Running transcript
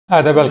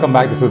Hi there, welcome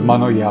back. This is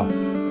Mano here.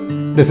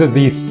 This is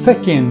the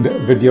second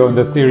video in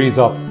the series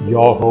of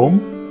Your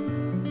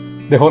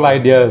Home. The whole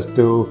idea is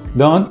to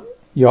learn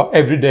your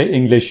everyday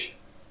English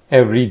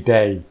every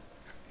day.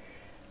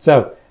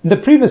 So, in the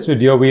previous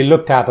video, we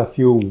looked at a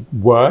few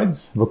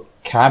words,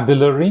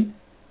 vocabulary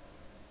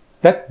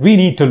that we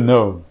need to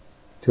know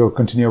to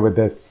continue with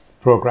this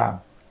program,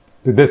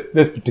 to this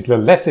particular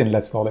lesson,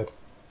 let's call it.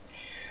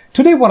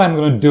 Today, what I'm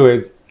going to do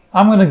is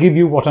I'm going to give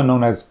you what are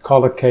known as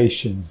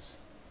collocations.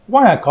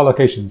 Why are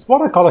collocations?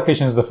 What are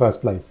collocations in the first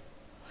place?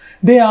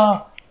 They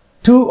are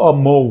two or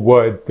more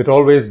words that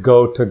always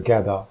go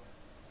together,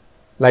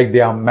 like they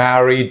are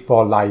married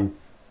for life.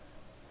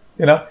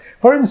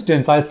 For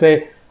instance, I'll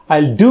say,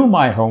 I'll do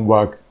my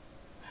homework.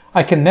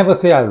 I can never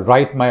say I'll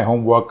write my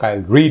homework,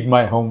 I'll read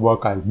my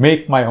homework, I'll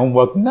make my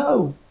homework.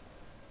 No,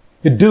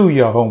 you do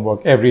your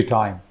homework every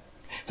time.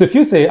 So if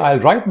you say, I'll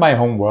write my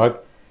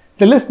homework,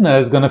 the listener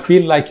is going to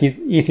feel like he's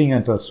eating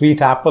into a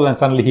sweet apple and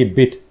suddenly he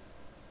bit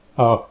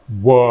a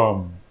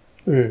worm.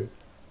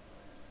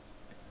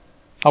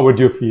 How would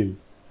you feel?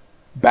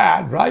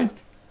 Bad,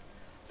 right?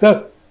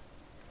 So,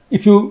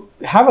 if you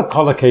have a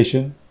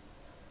collocation,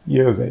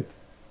 use it.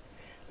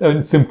 So,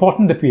 it's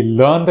important that we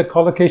learn the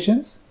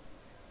collocations,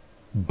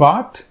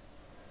 but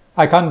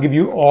I can't give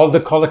you all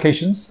the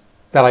collocations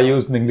that I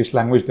use in the English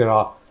language. There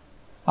are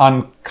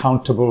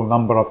uncountable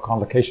number of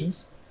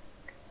collocations.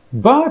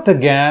 But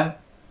again,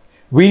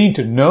 we need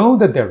to know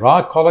that there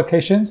are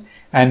collocations,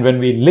 and when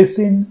we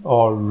listen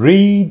or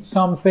read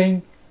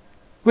something,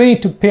 we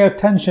need to pay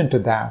attention to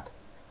that.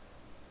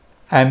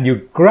 And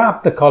you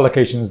grab the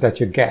collocations that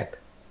you get.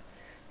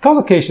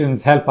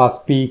 Collocations help us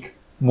speak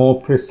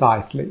more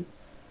precisely.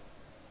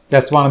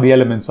 That's one of the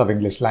elements of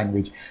English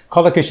language.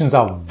 Collocations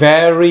are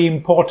very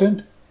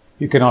important.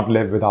 You cannot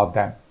live without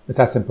them. It's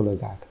as simple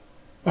as that.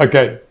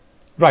 Okay,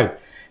 right.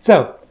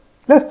 So,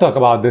 let's talk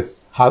about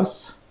this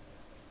house.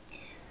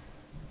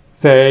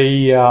 Say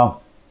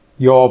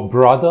your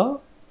brother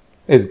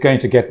is going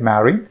to get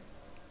married,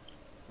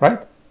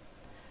 right?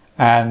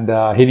 And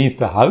he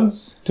needs a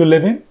house to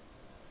live in.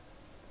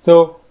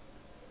 So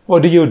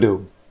what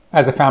do?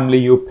 As a family,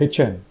 you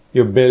pitch in.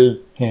 You build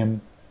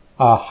him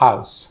a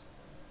house.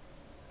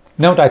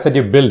 Note, I said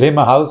you build him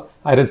a house.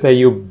 I didn't say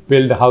you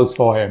build a house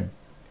for him.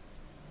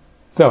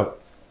 So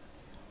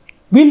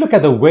we look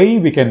at the way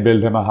we can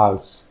build him a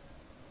house.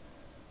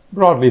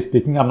 Broadly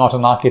speaking, I'm not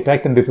an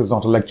architect and this is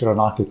not a lecture on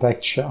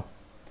architecture.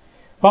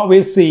 But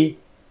we'll see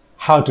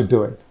how to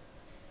do it.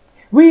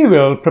 We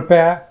will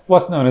prepare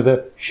what's known as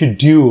a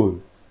schedule.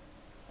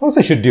 What's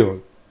a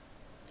schedule?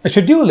 A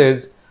schedule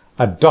is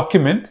a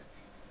document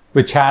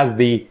which has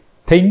the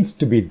things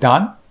to be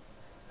done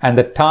and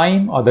the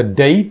time or the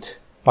date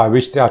by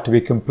which they are to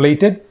be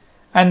completed,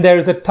 and there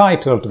is a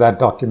title to that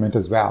document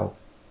as well.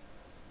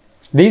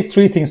 These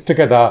three things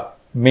together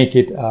make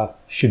it a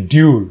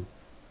schedule.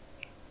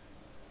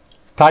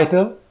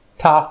 Title,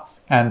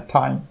 tasks, and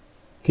time.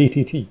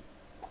 TTT.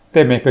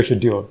 They make a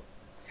schedule.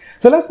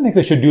 So let's make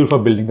a schedule for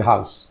building the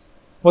house.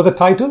 What's the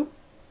title?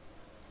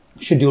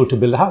 Schedule to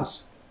build a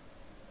house.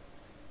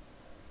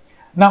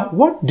 Now,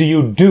 what do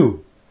you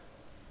do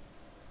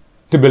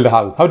to build a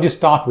house? How do you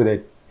start with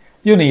it?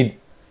 You need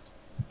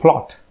a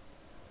plot,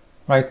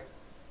 right?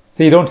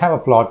 So you don't have a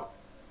plot,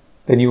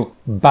 then you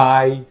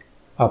buy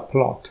a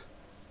plot.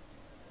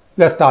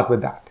 Let's start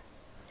with that.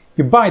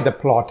 You buy the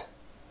plot.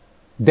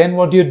 Then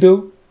what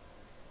do?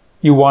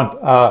 You want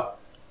a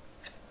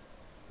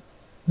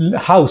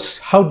house.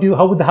 How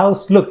would the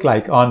house look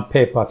like on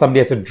paper? Somebody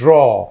has to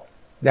draw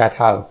that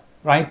house,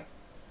 right?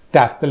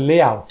 That's the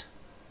layout.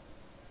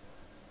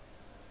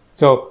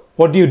 So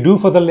what do you do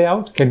for the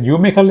layout? Can you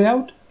make a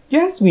layout?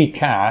 Yes, we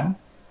can,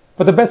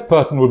 but the best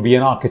person would be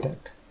an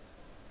architect.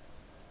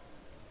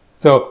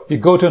 So you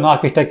go to an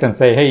architect and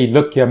say, hey,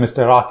 look here,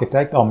 Mr.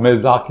 Architect or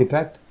Ms.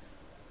 Architect,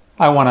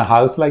 I want a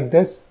house like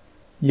this.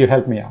 You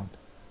help me out.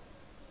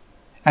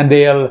 And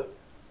they'll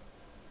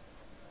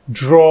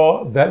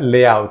draw that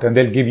layout and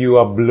they'll give you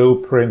a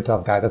blueprint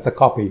of that. That's a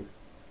copy.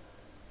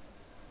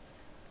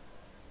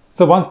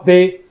 So once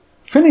they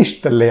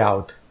finish the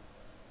layout,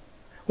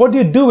 what do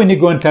you do when you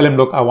go and tell him,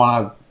 look, I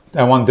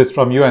want this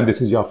from you and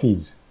this is your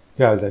fees?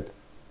 Here's it.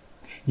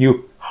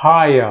 You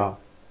hire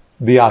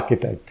the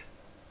architect.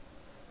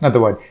 In other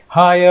words,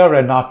 hire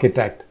an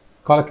architect.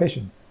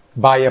 Collocation.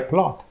 Buy a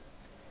plot.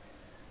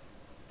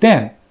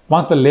 Then,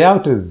 once the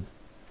layout is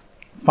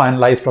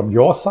finalized from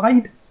your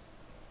side,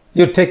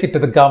 you take it to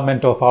the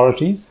government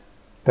authorities,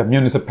 the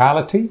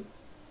municipality,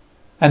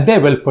 and they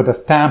will put a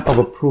stamp of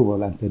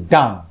approval and say,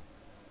 done.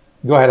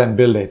 Go ahead and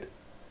build it.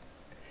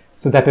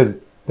 So that is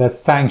the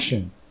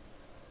sanction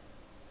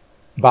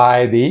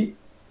by the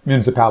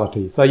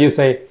municipality. So you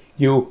say,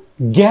 you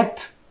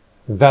get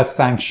the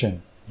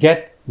sanction.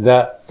 Get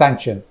the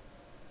sanction.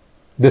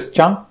 This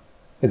chunk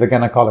is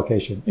again a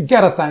collocation. You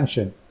get a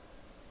sanction.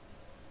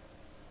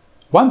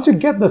 Once you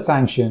get the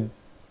sanction,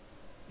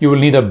 you will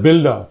need a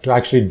builder to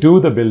actually do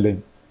the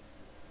building,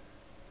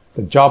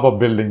 the job of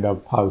building the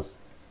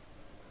house.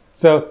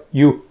 So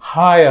you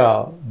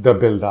hire the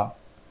builder.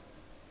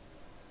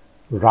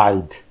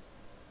 Right.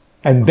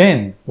 And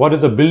then what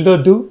does the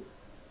builder do?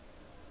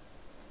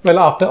 Well,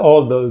 after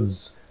all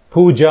those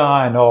puja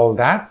and all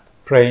that,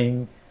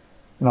 praying,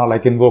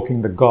 like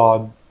invoking the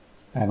god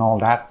and all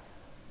that,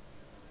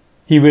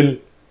 he will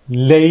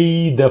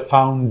lay the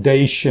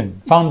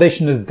foundation.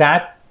 Foundation is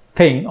that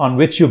thing on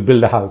which you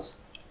build a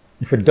house.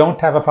 If you don't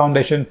have a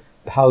foundation,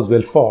 the house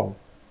will fall.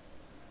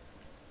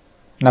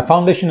 Now,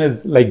 foundation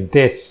is like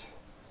this.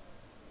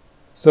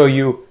 So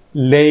you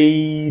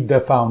lay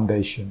the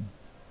foundation,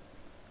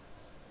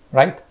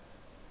 right?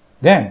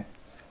 Then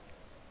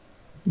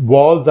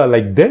walls are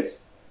like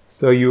this.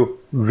 So you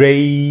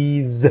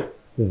raise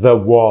the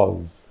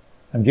walls.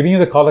 I'm giving you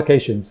the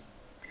collocations.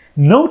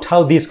 Note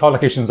how these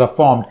collocations are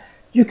formed.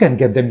 You can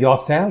get them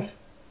yourself.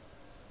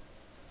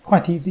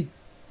 Quite easy.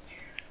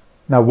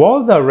 Now,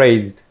 walls are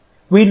raised.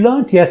 We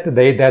learnt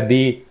yesterday that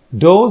the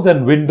doors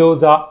and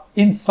windows are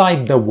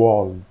inside the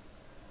wall.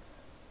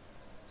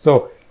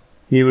 So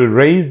he will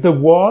raise the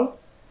wall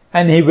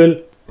and he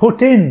will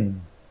put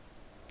in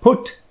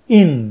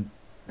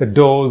the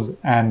doors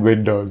and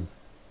windows.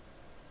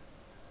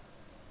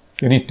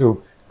 You need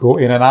to go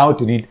in and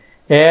out. You need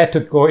air to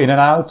go in and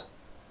out.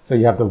 So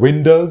you have the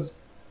windows.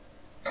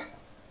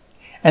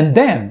 And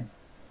then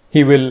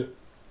he will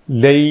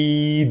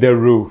lay the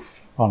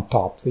roof on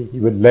top. See, he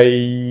will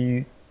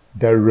lay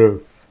the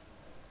roof.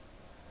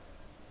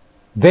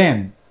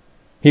 Then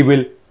he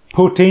will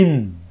put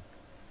in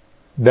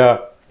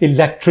the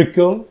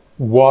electrical,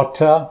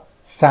 water,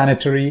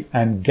 sanitary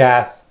and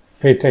gas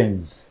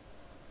fittings.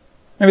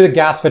 Maybe the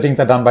gas fittings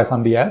are done by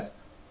somebody else.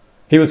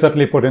 He will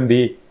certainly put in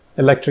the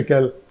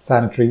electrical,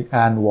 sanitary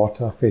and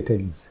water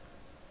fittings.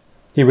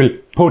 He will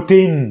put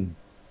in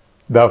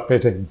the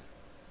fittings.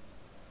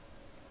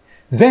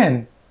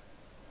 Then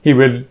he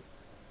will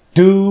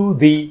do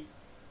the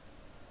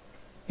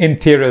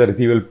interior, that is,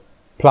 he will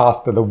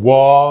plaster the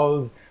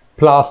walls,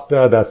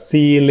 plaster the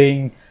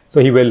ceiling.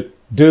 So he will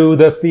do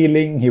the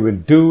ceiling, he will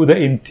do the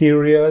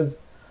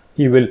interiors,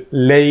 he will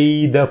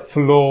lay the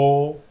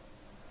floor,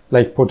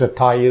 like put the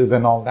tiles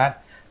and all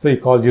that. So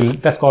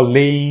that's called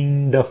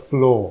laying the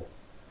floor.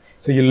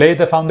 So you lay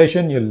the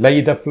foundation, you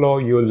lay the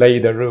floor, you lay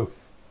the roof,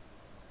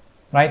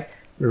 right?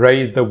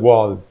 Raise the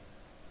walls.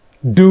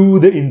 Do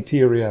the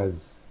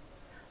interiors.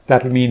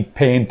 That will mean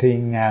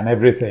painting and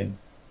everything.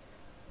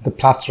 The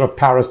plaster of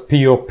Paris,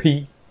 POP.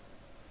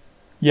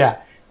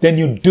 Yeah. Then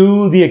you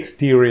do the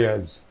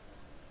exteriors.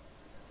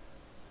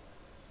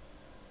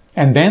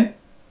 And then,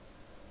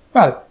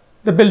 well,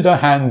 the builder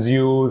hands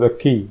you the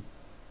key.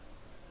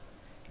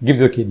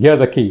 Gives you a key.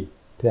 Here's a key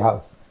to your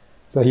house.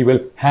 So he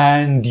will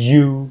hand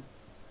you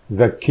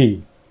the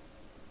key.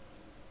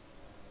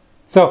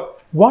 So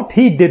what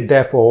he did,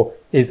 therefore,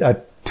 is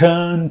a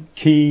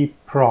turnkey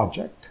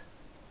project.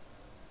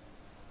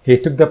 He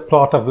took the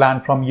plot of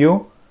land from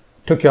you,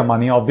 took your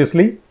money,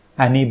 obviously,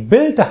 and he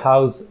built a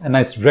house and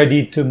it's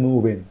ready to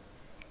move in.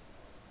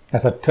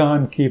 That's a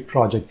turnkey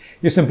project.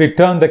 You simply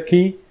turn the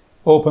key,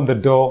 open the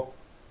door,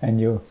 and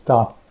you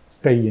start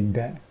staying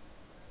there.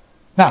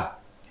 Now,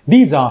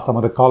 these are some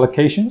of the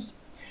collocations.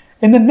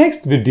 In the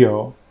next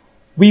video,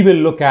 we will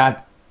look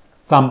at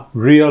some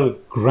real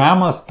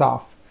grammar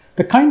stuff,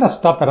 the kind of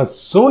stuff that is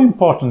so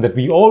important that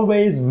we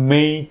always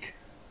make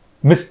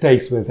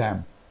mistakes with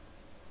them.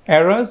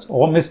 Errors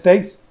or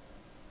mistakes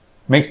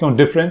makes no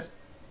difference.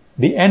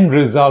 The end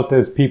result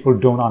is people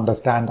don't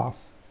understand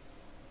us.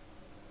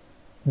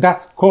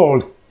 That's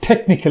called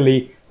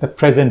technically the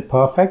present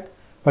perfect,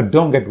 but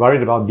don't get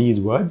worried about these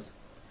words.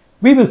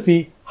 We will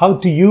see how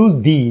to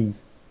use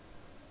these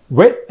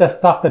with the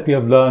stuff that we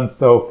have learned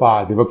so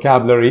far, the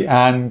vocabulary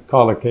and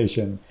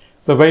collocation.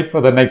 So wait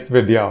for the next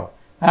video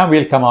and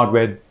we'll come out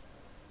with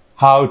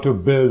how to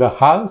build a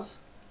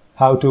house,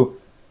 how to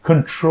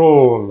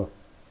control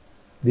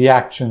the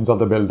actions of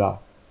the builder.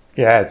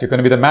 Yes, you're going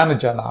to be the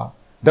manager now,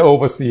 the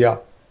overseer,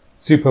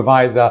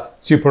 supervisor,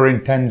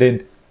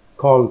 superintendent,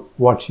 call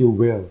what you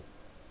will.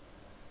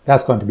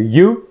 That's going to be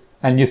you,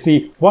 and you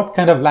see what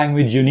kind of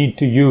language you need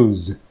to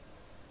use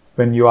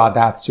when you are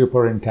that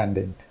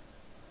superintendent.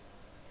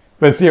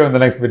 We'll see you in the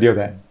next video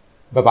then.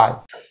 Bye-bye.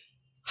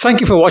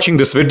 Thank you for watching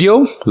this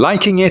video,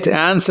 liking it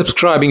and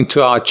subscribing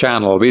to our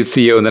channel. We'll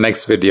see you in the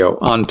next video.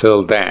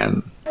 Until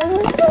then.